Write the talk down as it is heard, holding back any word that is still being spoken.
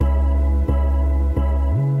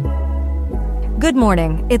Good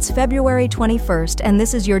morning. It's February 21st, and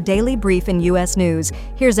this is your daily brief in U.S. news.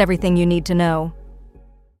 Here's everything you need to know.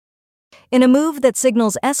 In a move that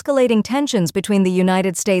signals escalating tensions between the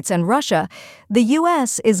United States and Russia, the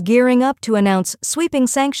U.S. is gearing up to announce sweeping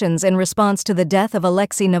sanctions in response to the death of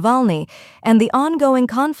Alexei Navalny and the ongoing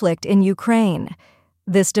conflict in Ukraine.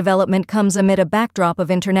 This development comes amid a backdrop of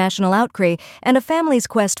international outcry and a family's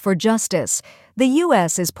quest for justice. The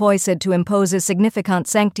U.S. is poised to impose significant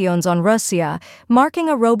sanctions on Russia, marking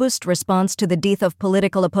a robust response to the death of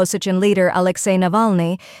political opposition leader Alexei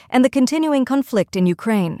Navalny and the continuing conflict in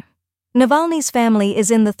Ukraine. Navalny's family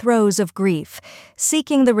is in the throes of grief,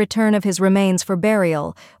 seeking the return of his remains for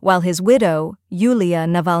burial, while his widow, Yulia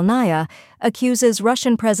Navalnaya, accuses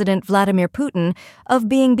Russian President Vladimir Putin of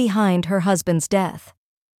being behind her husband's death.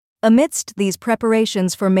 Amidst these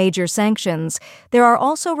preparations for major sanctions, there are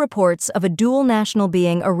also reports of a dual national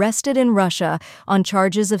being arrested in Russia on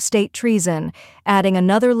charges of state treason, adding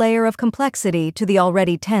another layer of complexity to the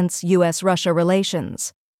already tense U.S.-Russia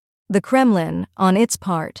relations. The Kremlin, on its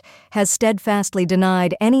part, has steadfastly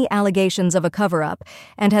denied any allegations of a cover-up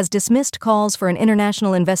and has dismissed calls for an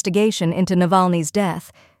international investigation into Navalny's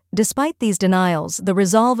death. Despite these denials, the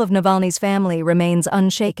resolve of Navalny's family remains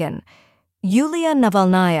unshaken. Yulia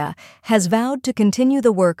Navalnaya has vowed to continue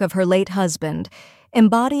the work of her late husband,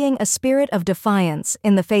 embodying a spirit of defiance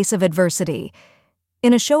in the face of adversity.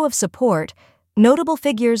 In a show of support, notable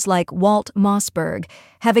figures like Walt Mossberg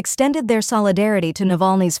have extended their solidarity to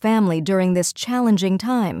Navalny's family during this challenging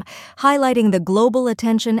time, highlighting the global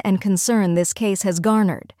attention and concern this case has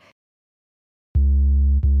garnered.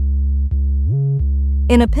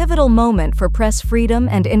 In a pivotal moment for press freedom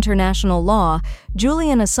and international law,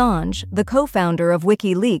 Julian Assange, the co-founder of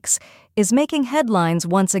WikiLeaks, is making headlines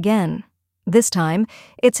once again. This time,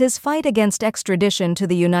 it's his fight against extradition to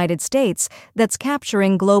the United States that's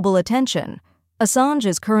capturing global attention. Assange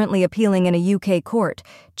is currently appealing in a UK court,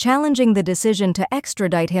 challenging the decision to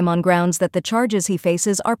extradite him on grounds that the charges he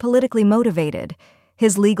faces are politically motivated.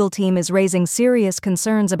 His legal team is raising serious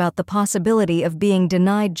concerns about the possibility of being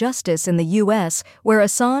denied justice in the U.S., where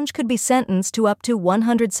Assange could be sentenced to up to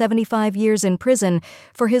 175 years in prison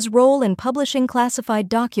for his role in publishing classified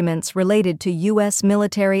documents related to U.S.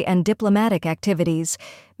 military and diplomatic activities.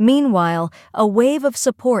 Meanwhile, a wave of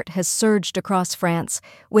support has surged across France,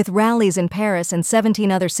 with rallies in Paris and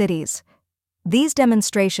 17 other cities. These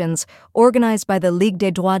demonstrations, organized by the Ligue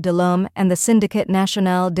des droits de l'homme and the Syndicat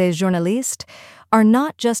national des journalistes, are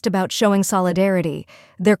not just about showing solidarity.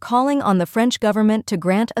 They're calling on the French government to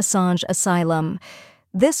grant Assange asylum.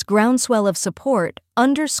 This groundswell of support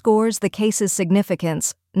underscores the case's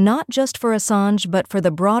significance, not just for Assange but for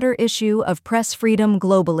the broader issue of press freedom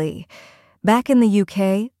globally. Back in the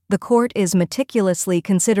UK, the court is meticulously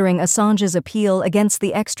considering Assange's appeal against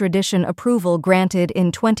the extradition approval granted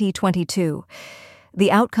in 2022. The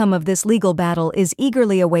outcome of this legal battle is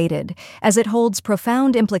eagerly awaited, as it holds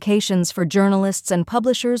profound implications for journalists and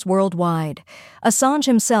publishers worldwide. Assange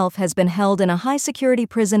himself has been held in a high-security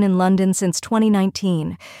prison in London since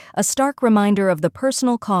 2019, a stark reminder of the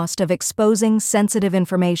personal cost of exposing sensitive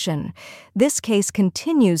information. This case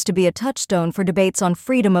continues to be a touchstone for debates on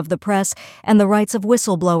freedom of the press and the rights of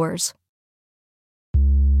whistleblowers.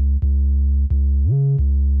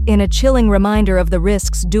 In a chilling reminder of the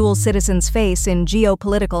risks dual citizens face in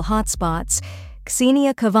geopolitical hotspots,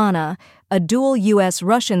 Ksenia Kavana, a dual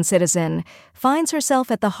U.S.-Russian citizen, finds herself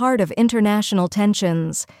at the heart of international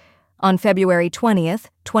tensions. On February 20,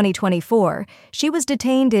 2024, she was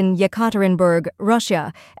detained in Yekaterinburg,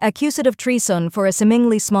 Russia, accused of treason for a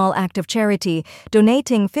seemingly small act of charity,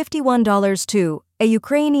 donating $51 to a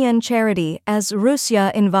Ukrainian charity as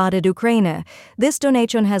Russia invaded Ukraine. This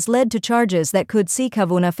donation has led to charges that could see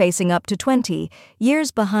Kavana facing up to 20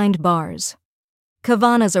 years behind bars.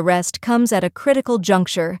 Kavana's arrest comes at a critical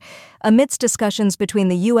juncture, amidst discussions between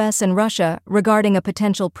the U.S. and Russia regarding a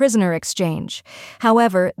potential prisoner exchange.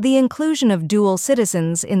 However, the inclusion of dual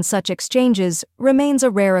citizens in such exchanges remains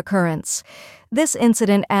a rare occurrence. This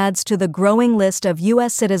incident adds to the growing list of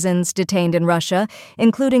U.S. citizens detained in Russia,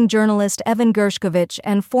 including journalist Evan Gershkovich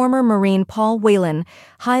and former Marine Paul Whelan,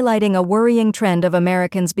 highlighting a worrying trend of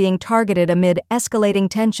Americans being targeted amid escalating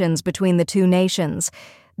tensions between the two nations.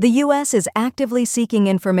 The U.S. is actively seeking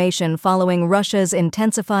information following Russia's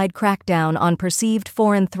intensified crackdown on perceived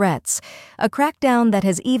foreign threats, a crackdown that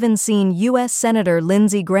has even seen U.S. Senator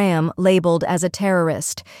Lindsey Graham labeled as a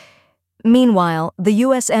terrorist. Meanwhile, the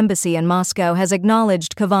U.S. Embassy in Moscow has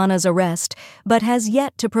acknowledged Kavana's arrest, but has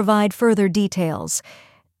yet to provide further details.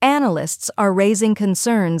 Analysts are raising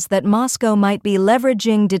concerns that Moscow might be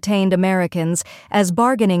leveraging detained Americans as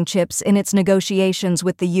bargaining chips in its negotiations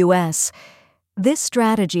with the U.S. This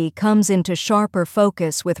strategy comes into sharper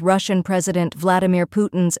focus with Russian President Vladimir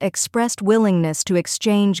Putin's expressed willingness to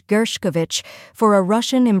exchange Gershkovich for a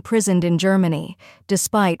Russian imprisoned in Germany,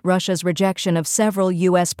 despite Russia's rejection of several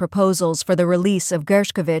U.S. proposals for the release of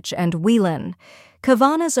Gershkovich and Whelan.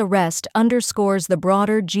 Kavanagh's arrest underscores the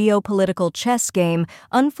broader geopolitical chess game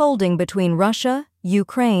unfolding between Russia,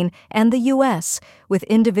 Ukraine, and the U.S., with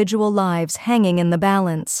individual lives hanging in the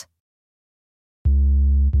balance.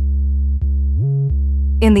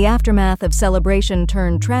 In the aftermath of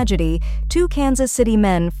celebration-turned-tragedy, 2 Kansas City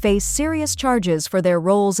men face serious charges for their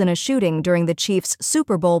roles in a shooting during the Chiefs'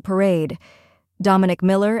 Super Bowl parade. Dominic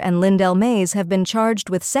Miller and Lindell Mays have been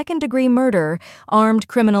charged with second-degree murder, armed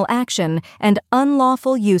criminal action, and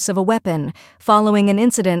unlawful use of a weapon, following an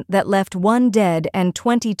incident that left 1 dead and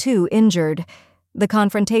 22 injured. The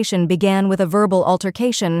confrontation began with a verbal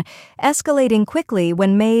altercation, escalating quickly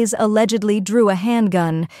when Mays allegedly drew a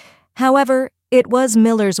handgun. However, it was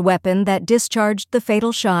Miller's weapon that discharged the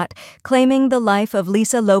fatal shot, claiming the life of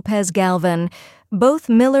Lisa Lopez Galvan. Both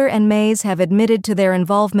Miller and Mays have admitted to their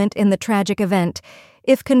involvement in the tragic event.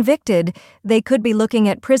 If convicted, they could be looking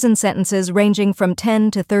at prison sentences ranging from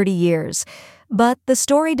 10 to 30 years. But the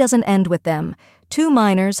story doesn't end with them. 2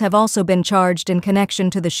 minors have also been charged in connection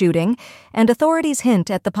to the shooting, and authorities hint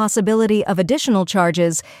at the possibility of additional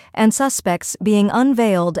charges and suspects being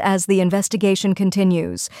unveiled as the investigation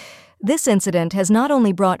continues. This incident has not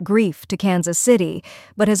only brought grief to Kansas City,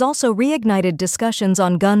 but has also reignited discussions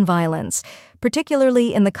on gun violence,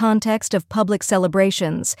 particularly in the context of public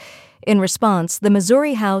celebrations. In response, the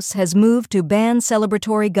Missouri House has moved to ban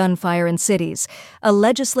celebratory gunfire in cities, a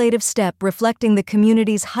legislative step reflecting the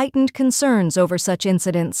community's heightened concerns over such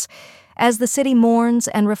incidents. As the city mourns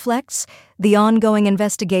and reflects, the ongoing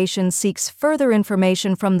investigation seeks further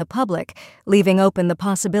information from the public, leaving open the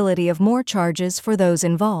possibility of more charges for those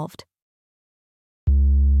involved.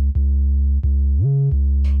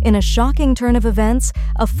 In a shocking turn of events,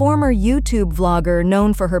 a former YouTube vlogger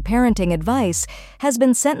known for her parenting advice has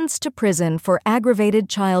been sentenced to prison for aggravated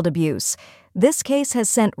child abuse. This case has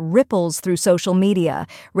sent ripples through social media,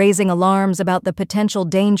 raising alarms about the potential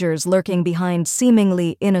dangers lurking behind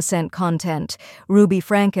seemingly innocent content. Ruby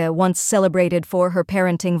Franca, once celebrated for her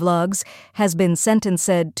parenting vlogs, has been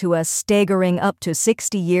sentenced to a staggering up to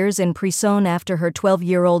 60 years in prison after her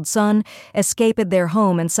 12-year-old son escaped their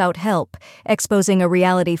home and sought help, exposing a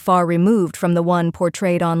reality far removed from the one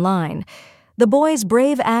portrayed online. The boy's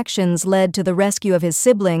brave actions led to the rescue of his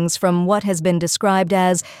siblings from what has been described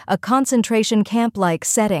as a concentration camp-like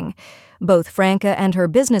setting. Both Franca and her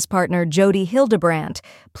business partner, Jody Hildebrandt,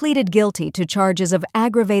 pleaded guilty to charges of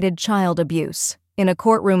aggravated child abuse. In a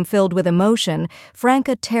courtroom filled with emotion,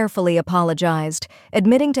 Franca tearfully apologized,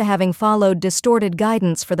 admitting to having followed distorted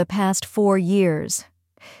guidance for the past 4 years.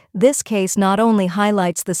 This case not only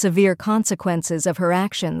highlights the severe consequences of her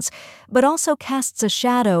actions, but also casts a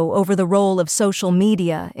shadow over the role of social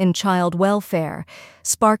media in child welfare,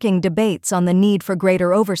 sparking debates on the need for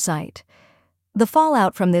greater oversight. The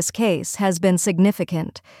fallout from this case has been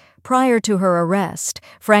significant. Prior to her arrest,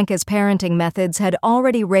 Franca's parenting methods had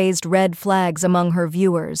already raised red flags among her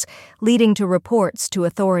viewers, leading to reports to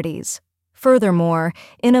authorities. Furthermore,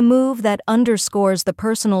 in a move that underscores the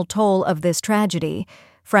personal toll of this tragedy,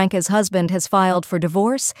 Franca's husband has filed for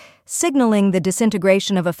divorce, signaling the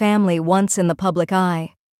disintegration of a family once in the public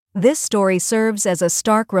eye. This story serves as a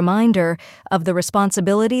stark reminder of the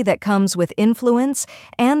responsibility that comes with influence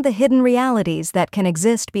and the hidden realities that can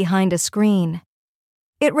exist behind a screen.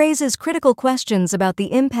 It raises critical questions about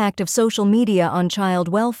the impact of social media on child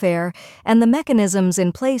welfare and the mechanisms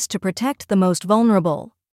in place to protect the most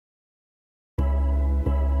vulnerable.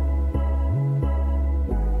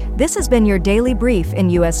 This has been your daily brief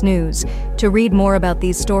in U.S. News. To read more about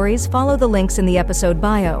these stories, follow the links in the episode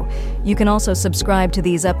bio. You can also subscribe to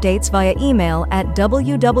these updates via email at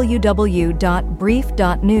www.brief.news.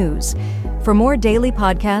 For more daily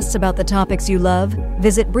podcasts about the topics you love,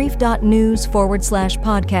 visit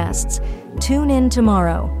brief.news/podcasts. Tune in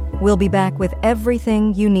tomorrow. We'll be back with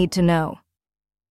everything you need to know.